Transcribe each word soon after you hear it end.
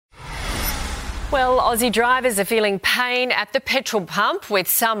Well, Aussie drivers are feeling pain at the petrol pump with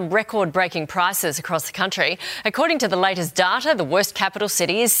some record-breaking prices across the country. According to the latest data, the worst capital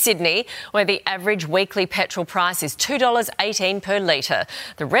city is Sydney, where the average weekly petrol price is $2.18 per litre.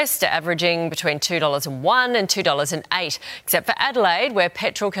 The rest are averaging between $2.01 and $2.08, except for Adelaide, where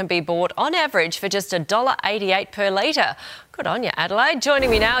petrol can be bought on average for just $1.88 per litre. Good on you, Adelaide. Joining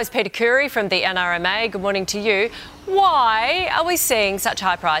me now is Peter Curry from the NRMA. Good morning to you. Why are we seeing such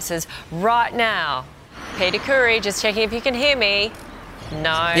high prices right now? Peter Curry, just checking if you can hear me.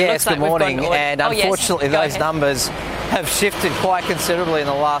 No. Yes, good morning. And unfortunately, yes. those numbers have shifted quite considerably in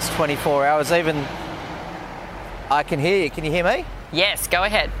the last 24 hours. Even I can hear you. Can you hear me? Yes, go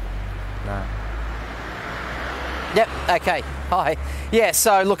ahead. No. Yep, okay. Hi. Yeah,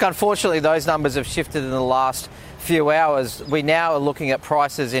 so look, unfortunately, those numbers have shifted in the last few hours. We're now looking at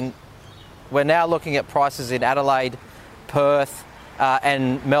prices in Adelaide, Perth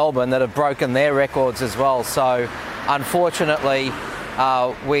and Melbourne that have broken their records as well. So unfortunately,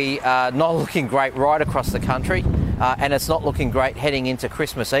 we are not looking great right across the country, and it's not looking great heading into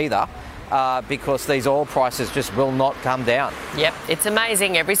Christmas either, because these oil prices just will not come down. Yep, it's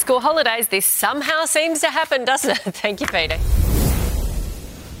amazing. Every school holidays, this somehow seems to happen, doesn't it? Thank you, Peter.